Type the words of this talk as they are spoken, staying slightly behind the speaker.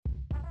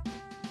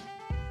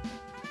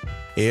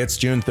It's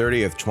June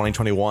 30th,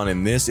 2021,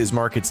 and this is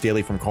Markets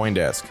Daily from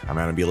CoinDesk. I'm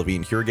Adam B.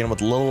 Levine here again with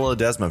Lila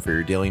Ledesma for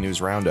your daily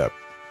news roundup.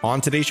 On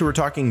today's show, we're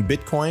talking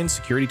Bitcoin,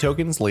 security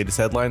tokens, latest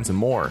headlines, and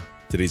more.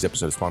 Today's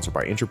episode is sponsored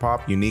by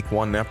Interpop, Unique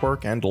One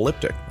Network, and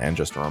Elliptic. And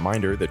just a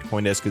reminder that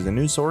CoinDesk is a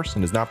news source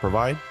and does not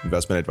provide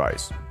investment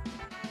advice.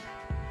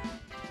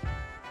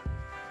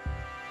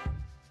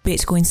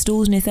 Bitcoin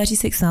stalled near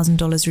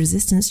 $36,000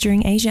 resistance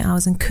during Asia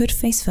hours and could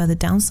face further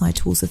downside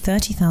towards the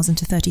 $30,000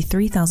 to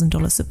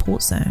 $33,000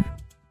 support zone.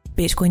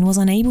 Bitcoin was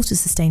unable to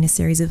sustain a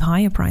series of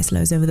higher price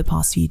lows over the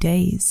past few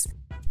days.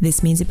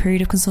 This means a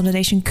period of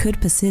consolidation could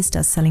persist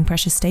as selling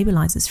pressure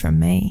stabilizes from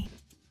May.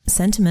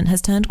 Sentiment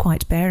has turned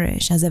quite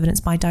bearish, as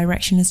evidenced by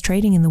directionless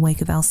trading in the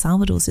wake of El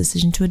Salvador's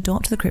decision to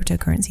adopt the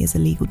cryptocurrency as a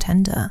legal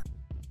tender.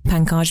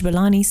 Pankaj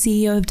Balani,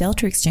 CEO of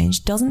Delta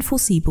Exchange, doesn't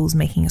foresee bulls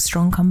making a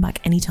strong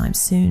comeback anytime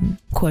soon.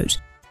 Quote,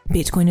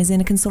 "Bitcoin is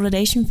in a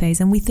consolidation phase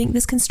and we think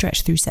this can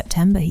stretch through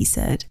September," he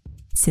said.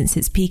 Since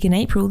its peak in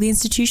April, the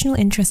institutional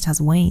interest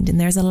has waned and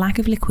there is a lack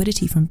of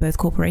liquidity from both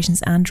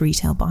corporations and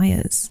retail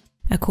buyers.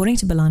 According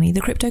to Balani, the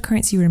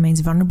cryptocurrency remains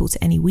vulnerable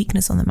to any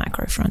weakness on the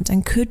macro front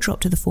and could drop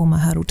to the former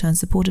hurdle turn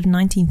support of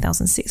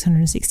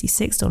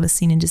 $19,666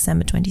 seen in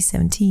December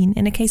 2017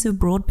 in a case of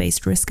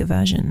broad-based risk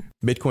aversion.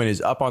 Bitcoin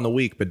is up on the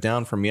week but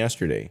down from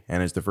yesterday,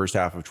 and as the first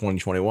half of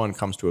 2021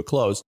 comes to a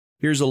close,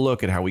 here's a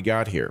look at how we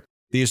got here.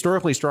 The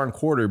historically strong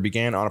quarter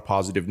began on a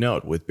positive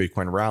note, with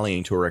Bitcoin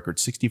rallying to a record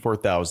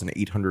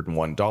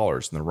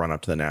 $64,801 in the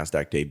run-up to the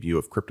Nasdaq debut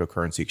of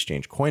cryptocurrency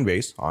exchange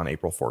Coinbase on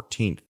April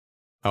 14th.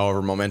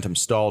 However, momentum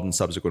stalled in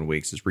subsequent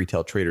weeks as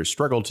retail traders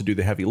struggled to do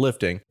the heavy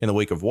lifting in the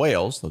wake of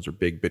whales, those are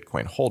big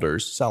Bitcoin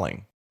holders,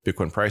 selling.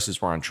 Bitcoin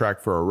prices were on track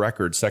for a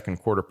record second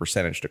quarter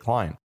percentage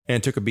decline,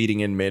 and took a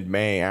beating in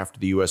mid-May after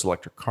the U.S.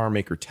 electric car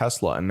maker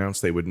Tesla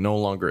announced they would no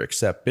longer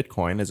accept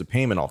Bitcoin as a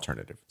payment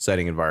alternative,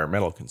 citing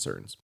environmental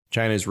concerns.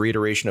 China's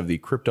reiteration of the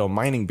crypto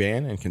mining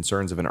ban and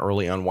concerns of an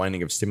early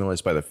unwinding of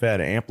stimulus by the Fed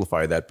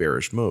amplified that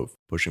bearish move,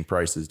 pushing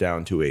prices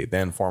down to a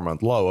then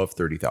 4-month low of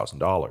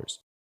 $30,000.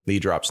 The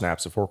drop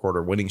snaps a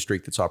 4-quarter winning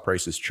streak that saw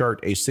prices chart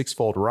a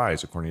 6-fold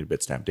rise, according to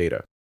Bitstamp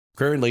data.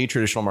 Currently,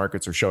 traditional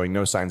markets are showing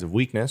no signs of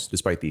weakness.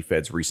 Despite the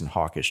Fed's recent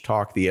hawkish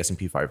talk, the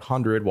S&P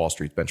 500, Wall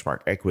Street's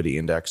benchmark equity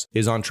index,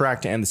 is on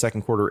track to end the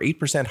second quarter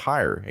 8%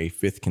 higher, a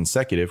 5th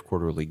consecutive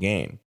quarterly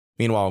gain.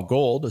 Meanwhile,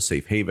 gold, a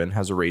safe haven,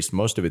 has erased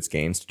most of its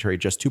gains to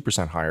trade just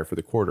 2% higher for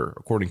the quarter,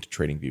 according to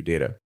TradingView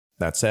data.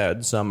 That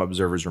said, some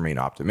observers remain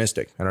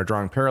optimistic and are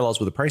drawing parallels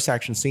with the price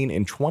action seen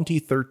in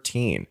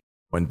 2013,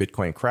 when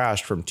Bitcoin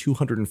crashed from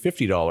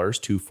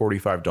 $250 to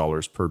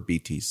 $45 per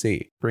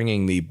BTC,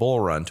 bringing the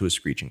bull run to a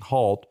screeching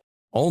halt,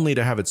 only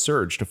to have it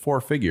surge to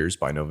 4 figures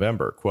by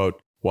November. Quote,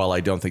 "While I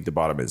don't think the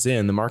bottom is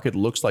in, the market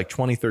looks like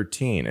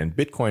 2013, and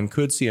Bitcoin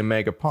could see a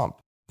mega pump,"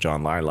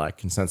 John Lilac,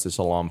 Consensus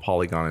alum,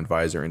 Polygon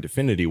advisor, and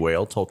Definity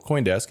Whale told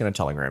CoinDesk in a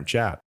Telegram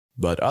chat.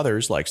 But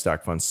others, like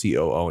StackFund's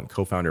COO and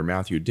co-founder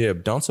Matthew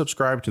Dibb, don't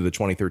subscribe to the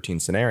 2013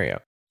 scenario,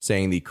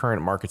 saying the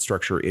current market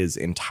structure is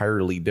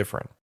entirely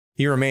different.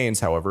 He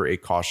remains, however, a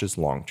cautious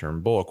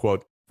long-term bull.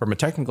 Quote, "From a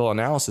technical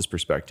analysis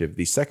perspective,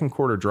 the second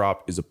quarter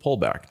drop is a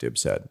pullback," Dibb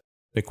said.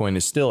 "Bitcoin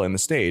is still in the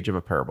stage of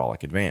a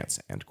parabolic advance,"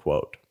 end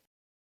quote.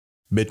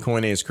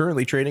 Bitcoin is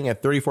currently trading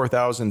at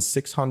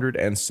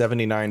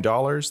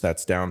 $34,679.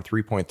 That's down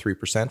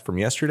 3.3% from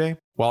yesterday,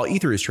 while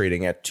Ether is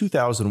trading at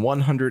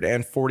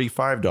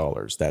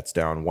 $2,145. That's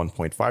down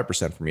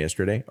 1.5% from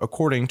yesterday,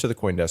 according to the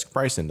CoinDesk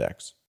Price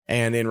Index.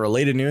 And in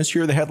related news,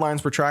 here are the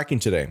headlines we're tracking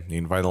today. You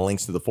can find the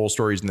links to the full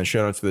stories in the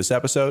show notes for this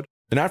episode.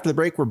 Then after the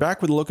break, we're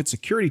back with a look at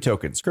security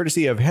tokens,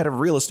 courtesy of Head of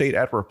Real Estate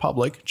at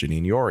Republic,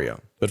 Janine Yoria.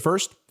 But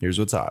first, here's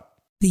what's hot.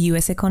 The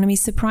US economy's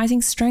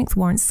surprising strength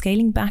warrants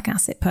scaling back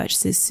asset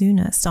purchases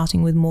sooner,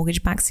 starting with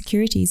mortgage-backed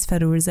securities,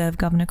 Federal Reserve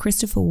Governor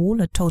Christopher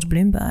Waller told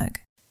Bloomberg.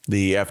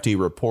 The FT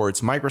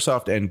reports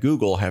Microsoft and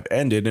Google have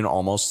ended an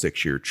almost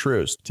 6-year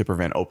truce to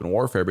prevent open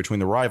warfare between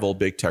the rival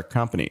big tech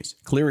companies,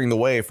 clearing the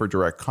way for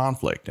direct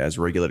conflict as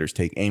regulators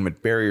take aim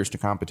at barriers to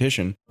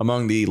competition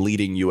among the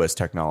leading U.S.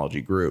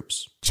 technology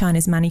groups.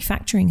 China's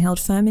manufacturing held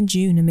firm in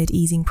June amid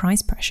easing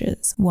price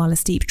pressures, while a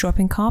steep drop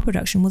in car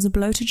production was a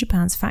blow to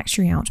Japan's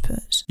factory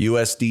output.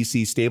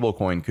 USDC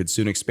stablecoin could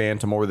soon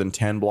expand to more than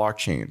 10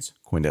 blockchains.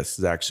 CoinDesk's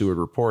Zach Seward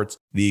reports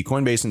the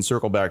Coinbase and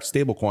Circle-backed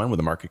stablecoin with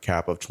a market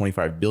cap of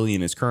 $25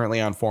 billion is currently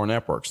on 4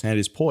 networks and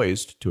is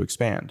poised to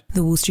expand.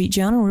 The Wall Street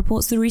Journal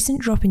reports the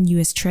recent drop in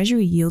U.S.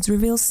 Treasury yields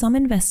reveals some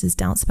investors'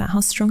 doubts about how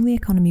strong the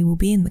economy will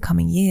be in the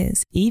coming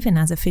years, even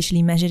as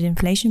officially measured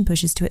inflation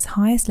pushes to its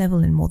highest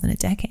level in more than a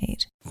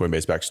decade.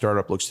 Coinbase-backed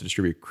startup looks to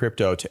distribute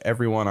crypto to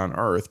everyone on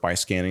Earth by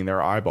scanning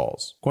their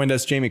eyeballs.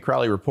 CoinDesk's Jamie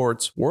Crowley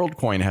reports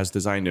WorldCoin has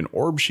designed an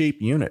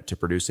orb-shaped unit to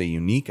produce a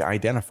unique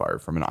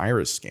identifier from an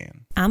iris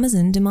scan.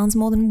 Amazon demands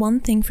more than one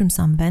thing from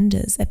some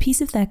vendors, a piece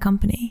of their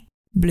company.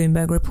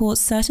 Bloomberg reports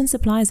certain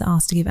suppliers are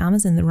asked to give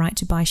Amazon the right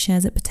to buy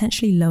shares at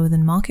potentially lower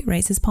than market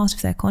rates as part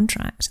of their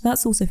contract.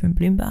 That's also from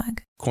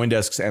Bloomberg.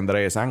 CoinDesk's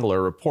Andreas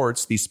Angler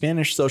reports the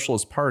Spanish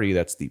Socialist Party,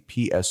 that's the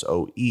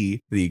PSOE,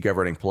 the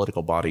governing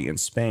political body in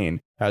Spain,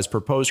 has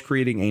proposed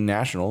creating a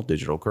national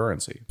digital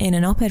currency. In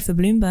an op-ed for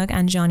Bloomberg,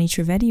 Anjani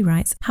Trivedi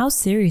writes, how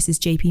serious is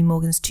JP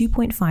Morgan's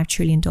 $2.5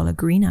 trillion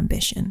green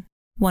ambition?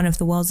 One of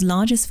the world's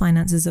largest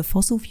financiers of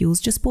fossil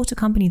fuels just bought a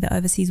company that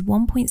oversees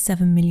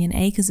 1.7 million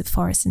acres of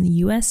forest in the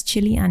US,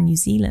 Chile, and New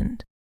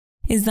Zealand.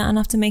 Is that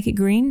enough to make it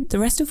green? The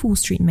rest of Wall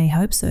Street may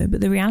hope so,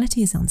 but the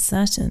reality is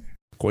uncertain.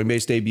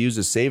 Coinbase debuts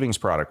a savings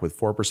product with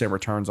 4%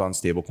 returns on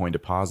stablecoin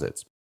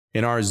deposits.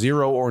 In our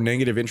zero or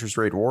negative interest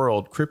rate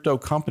world, crypto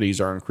companies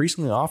are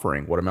increasingly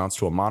offering what amounts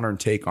to a modern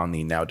take on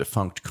the now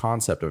defunct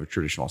concept of a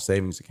traditional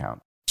savings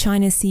account.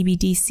 China's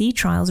CBDC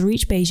trials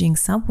reach Beijing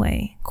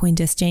subway.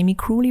 CoinDesk Jamie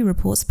Crawley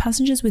reports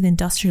passengers with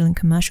Industrial and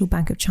Commercial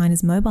Bank of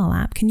China's mobile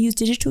app can use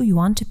digital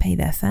yuan to pay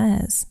their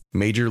fares.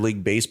 Major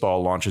League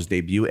Baseball launches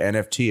debut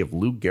NFT of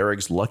Lou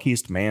Gehrig's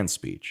Luckiest Man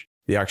speech.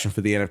 The action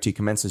for the NFT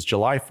commences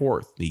July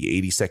 4th,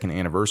 the 82nd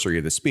anniversary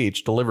of the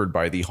speech delivered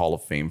by the Hall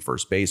of Fame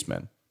first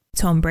baseman.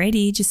 Tom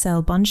Brady,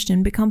 Gisele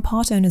Bundchen become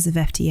part owners of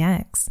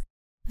FTX.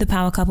 The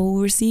power couple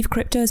will receive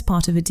crypto as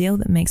part of a deal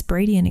that makes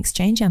Brady an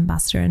exchange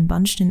ambassador and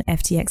Bundchen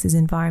FTX's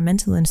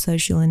environmental and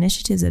social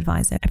initiatives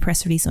advisor, a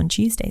press release on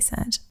Tuesday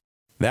said.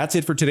 That's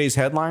it for today's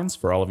headlines.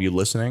 For all of you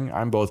listening,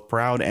 I'm both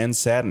proud and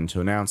saddened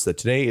to announce that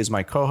today is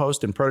my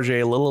co-host and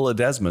protege Lila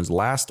Ledesma's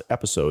last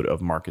episode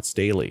of Markets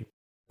Daily.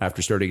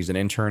 After starting as an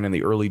intern in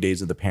the early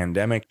days of the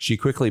pandemic, she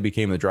quickly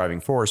became the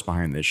driving force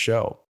behind this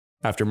show.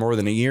 After more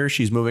than a year,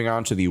 she's moving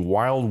on to the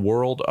wild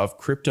world of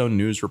crypto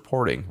news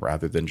reporting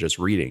rather than just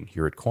reading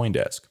here at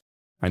CoinDesk.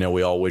 I know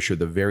we all wish her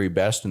the very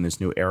best in this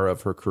new era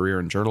of her career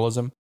in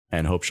journalism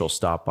and hope she'll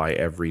stop by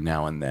every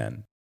now and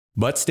then.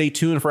 But stay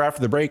tuned for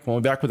after the break. We'll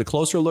be back with a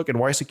closer look at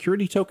why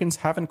security tokens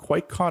haven't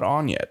quite caught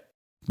on yet.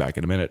 Back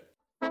in a minute.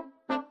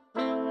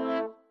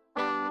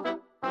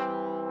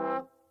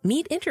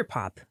 Meet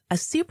Interpop, a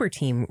super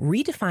team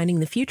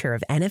redefining the future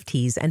of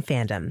NFTs and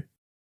fandom.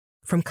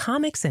 From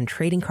comics and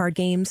trading card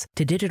games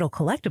to digital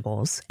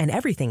collectibles and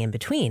everything in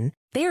between,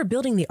 they are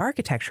building the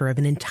architecture of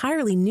an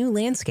entirely new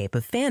landscape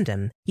of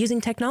fandom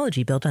using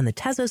technology built on the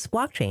Tezos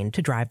blockchain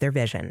to drive their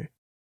vision.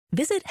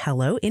 Visit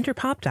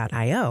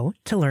hellointerpop.io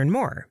to learn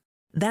more.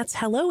 That's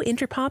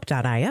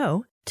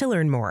hellointerpop.io to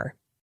learn more.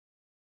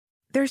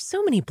 There's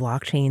so many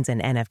blockchains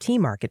and NFT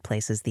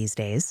marketplaces these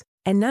days,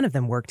 and none of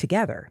them work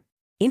together.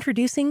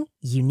 Introducing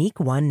Unique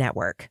One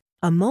Network,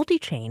 a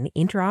multi-chain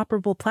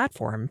interoperable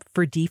platform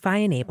for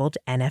DeFi-enabled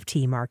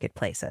NFT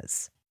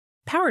marketplaces.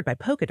 Powered by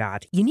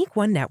Polkadot, Unique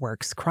One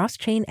Network's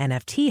cross-chain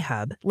NFT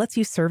hub lets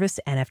you service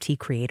NFT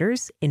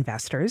creators,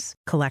 investors,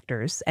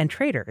 collectors, and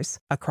traders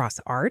across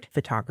art,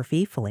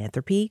 photography,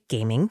 philanthropy,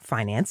 gaming,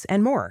 finance,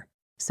 and more.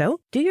 So,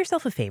 do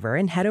yourself a favor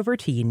and head over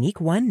to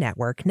Unique One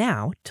Network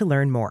now to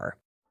learn more.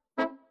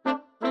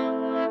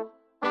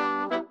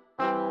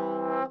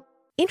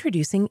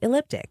 Introducing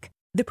Elliptic,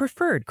 the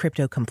preferred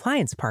crypto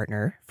compliance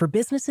partner for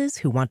businesses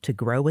who want to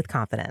grow with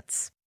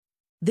confidence.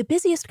 The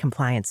busiest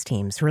compliance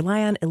teams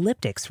rely on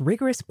Elliptic's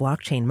rigorous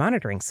blockchain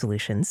monitoring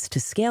solutions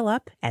to scale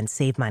up and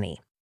save money.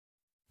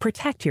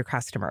 Protect your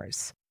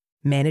customers,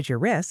 manage your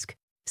risk,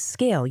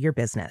 scale your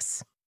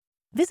business.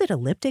 Visit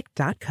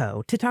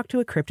elliptic.co to talk to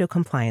a crypto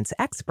compliance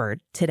expert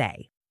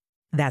today.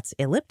 That's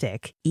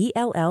Elliptic,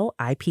 ELLIPTIC.co.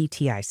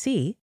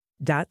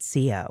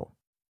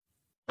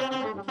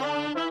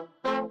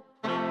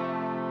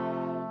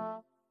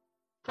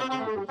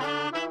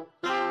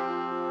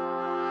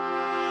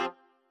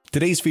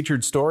 Today's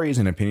featured story is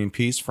an opinion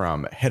piece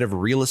from Head of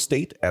Real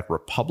Estate at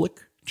Republic,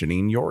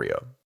 Janine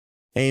Yorio.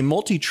 A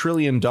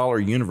multi-trillion-dollar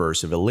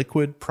universe of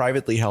illiquid,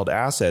 privately held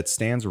assets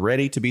stands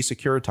ready to be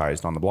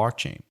securitized on the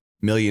blockchain.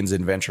 Millions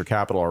in venture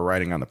capital are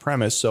riding on the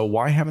premise, so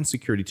why haven't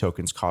security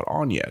tokens caught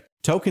on yet?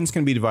 Tokens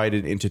can be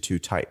divided into two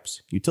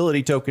types,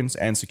 utility tokens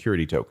and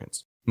security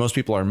tokens. Most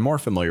people are more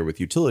familiar with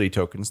utility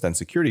tokens than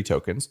security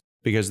tokens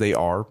because they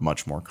are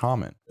much more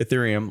common.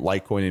 Ethereum,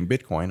 Litecoin, and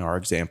Bitcoin are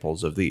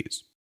examples of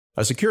these.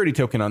 A security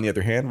token, on the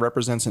other hand,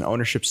 represents an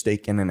ownership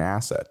stake in an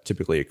asset,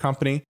 typically a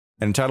company,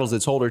 and entitles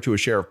its holder to a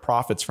share of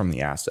profits from the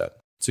asset.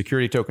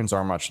 Security tokens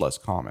are much less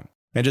common.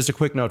 And just a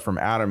quick note from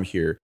Adam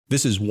here,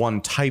 this is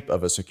one type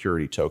of a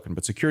security token,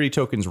 but security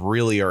tokens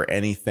really are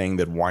anything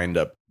that wind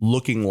up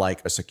looking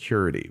like a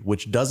security,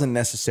 which doesn't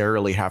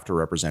necessarily have to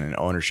represent an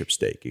ownership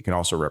stake. It can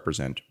also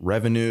represent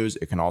revenues.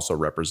 It can also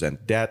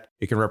represent debt.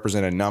 It can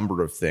represent a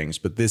number of things,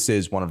 but this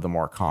is one of the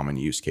more common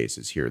use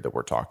cases here that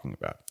we're talking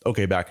about.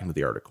 Okay, back into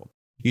the article.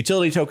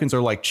 Utility tokens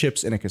are like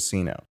chips in a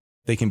casino.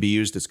 They can be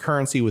used as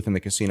currency within the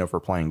casino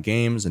for playing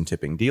games and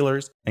tipping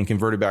dealers, and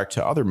converted back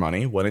to other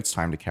money when it's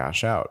time to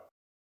cash out.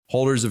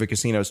 Holders of a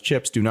casino's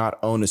chips do not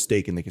own a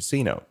stake in the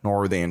casino,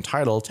 nor are they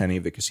entitled to any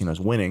of the casino's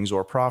winnings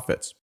or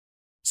profits.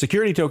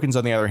 Security tokens,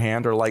 on the other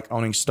hand, are like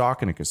owning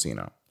stock in a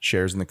casino,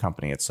 shares in the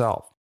company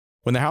itself.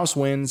 When the house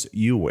wins,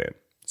 you win.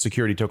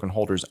 Security token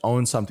holders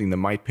own something that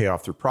might pay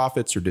off through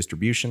profits or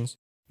distributions.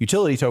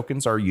 Utility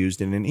tokens are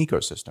used in an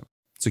ecosystem.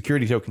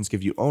 Security tokens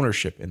give you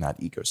ownership in that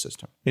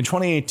ecosystem. In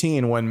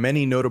 2018, when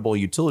many notable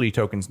utility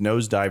tokens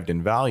nosedived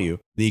in value,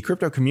 the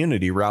crypto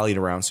community rallied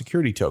around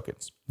security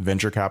tokens.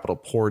 Venture capital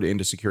poured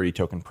into security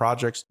token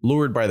projects,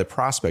 lured by the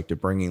prospect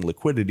of bringing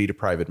liquidity to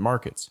private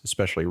markets,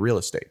 especially real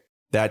estate.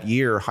 That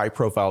year,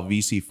 high-profile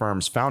VC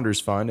firms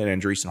Founders Fund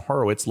and Andreessen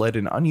Horowitz led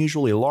an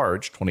unusually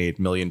large $28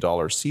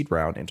 million seed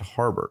round into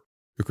Harbor,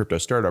 a crypto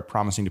startup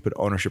promising to put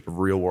ownership of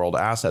real-world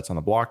assets on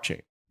the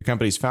blockchain. The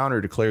company's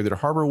founder declared that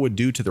Harbor would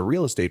do to the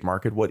real estate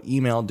market what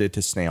email did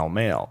to snail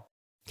mail.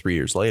 3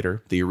 years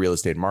later, the real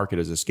estate market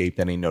has escaped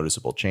any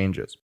noticeable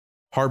changes.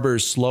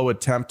 Harbor's slow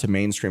attempt to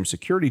mainstream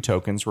security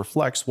tokens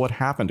reflects what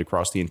happened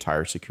across the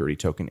entire security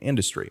token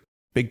industry.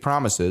 Big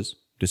promises,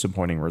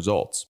 disappointing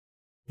results.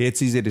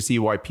 It's easy to see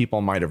why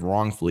people might have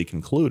wrongfully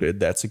concluded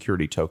that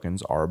security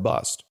tokens are a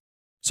bust.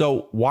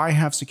 So, why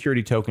have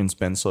security tokens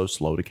been so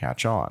slow to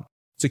catch on?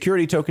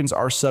 Security tokens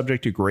are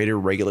subject to greater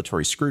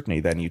regulatory scrutiny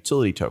than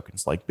utility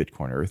tokens like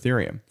Bitcoin or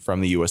Ethereum from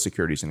the U.S.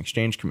 Securities and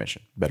Exchange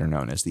Commission, better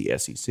known as the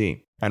SEC,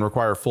 and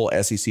require full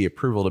SEC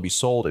approval to be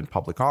sold in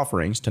public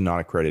offerings to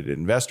non-accredited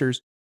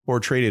investors or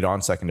traded on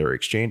secondary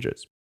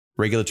exchanges.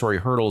 Regulatory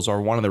hurdles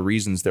are one of the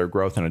reasons their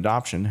growth and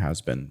adoption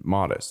has been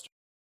modest.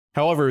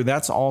 However,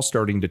 that's all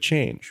starting to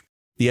change.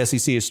 The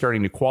SEC is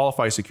starting to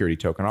qualify security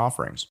token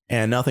offerings,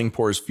 and nothing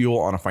pours fuel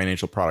on a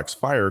financial product's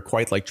fire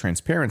quite like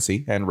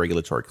transparency and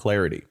regulatory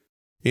clarity.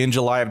 In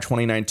July of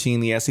 2019,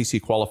 the SEC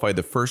qualified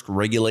the first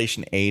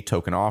Regulation A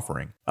token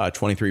offering, a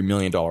 $23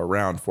 million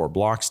round for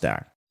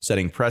Blockstack,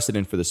 setting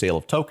precedent for the sale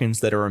of tokens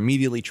that are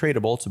immediately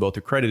tradable to both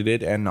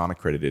accredited and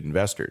non-accredited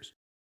investors.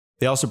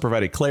 They also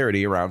provided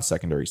clarity around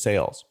secondary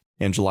sales.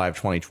 In July of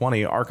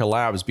 2020, Arca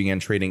Labs began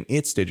trading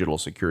its digital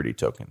security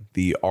token,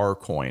 the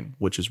R-Coin,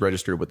 which is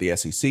registered with the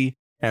SEC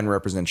and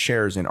represents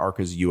shares in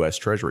Arca's U.S.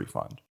 Treasury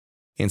Fund.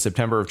 In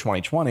September of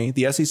 2020,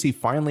 the SEC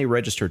finally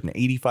registered an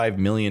 $85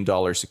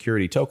 million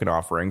security token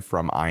offering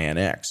from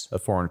INX, a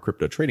foreign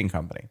crypto trading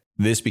company.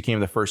 This became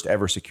the first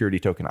ever security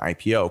token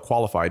IPO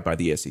qualified by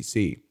the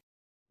SEC.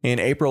 In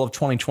April of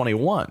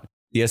 2021,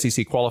 the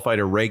SEC qualified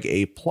a Reg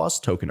A Plus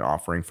token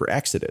offering for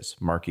Exodus,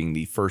 marking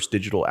the first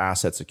digital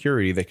asset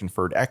security that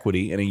conferred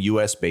equity in a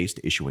US-based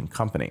issuing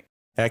company.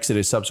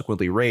 Exodus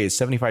subsequently raised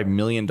 $75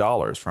 million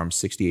from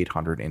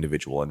 6,800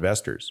 individual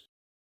investors.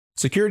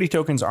 Security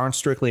tokens aren't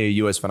strictly a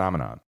US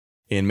phenomenon.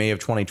 In May of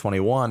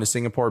 2021, a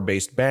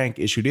Singapore-based bank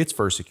issued its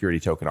first security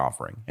token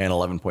offering, an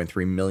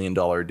 $11.3 million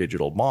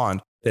digital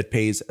bond that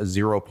pays a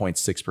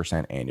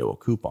 0.6% annual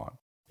coupon.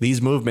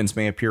 These movements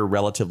may appear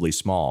relatively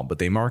small, but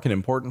they mark an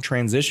important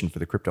transition for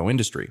the crypto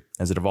industry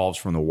as it evolves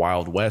from the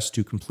Wild West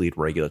to complete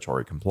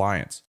regulatory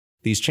compliance.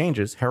 These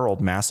changes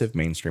herald massive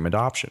mainstream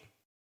adoption.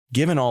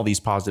 Given all these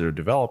positive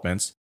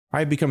developments, I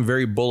have become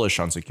very bullish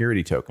on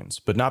security tokens,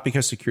 but not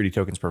because security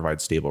tokens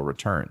provide stable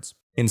returns.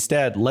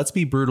 Instead, let's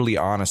be brutally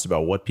honest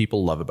about what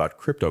people love about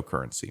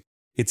cryptocurrency.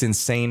 It's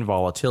insane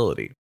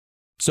volatility.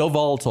 So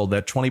volatile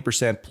that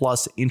 20%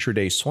 plus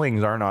intraday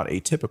swings are not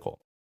atypical.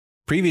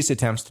 Previous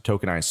attempts to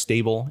tokenize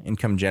stable,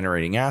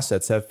 income-generating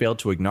assets have failed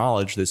to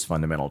acknowledge this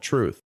fundamental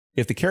truth.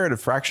 If the carrot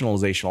of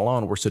fractionalization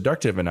alone were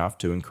seductive enough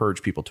to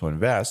encourage people to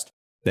invest,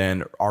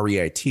 then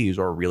REITs,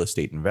 or real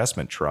estate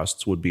investment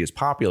trusts, would be as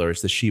popular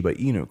as the Shiba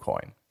Inu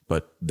coin.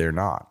 But they're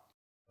not.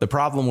 The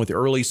problem with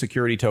early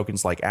security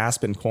tokens like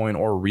Aspen Coin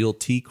or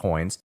RealT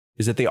coins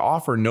is that they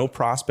offer no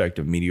prospect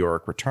of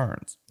meteoric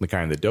returns, the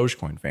kind that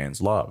Dogecoin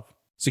fans love.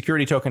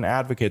 Security token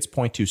advocates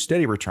point to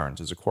steady returns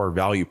as a core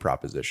value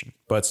proposition,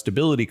 but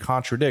stability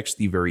contradicts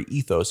the very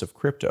ethos of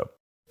crypto.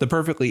 The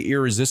perfectly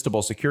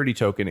irresistible security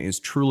token is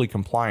truly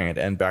compliant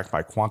and backed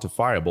by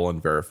quantifiable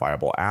and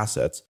verifiable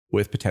assets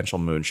with potential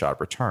moonshot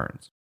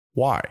returns.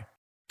 Why?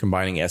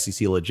 Combining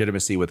SEC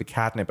legitimacy with the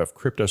catnip of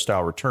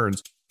crypto-style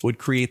returns would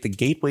create the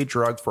gateway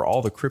drug for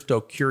all the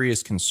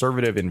crypto-curious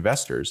conservative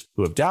investors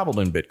who have dabbled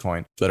in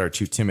Bitcoin but are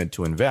too timid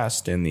to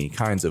invest in the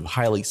kinds of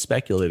highly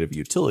speculative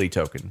utility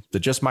token that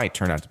just might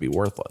turn out to be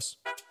worthless.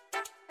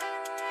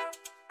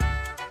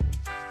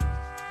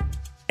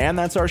 And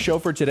that's our show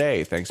for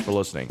today. Thanks for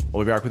listening.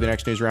 We'll be back with the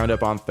next news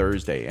roundup on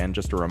Thursday. And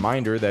just a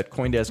reminder that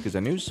CoinDesk is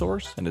a news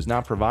source and does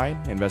not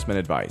provide investment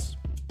advice.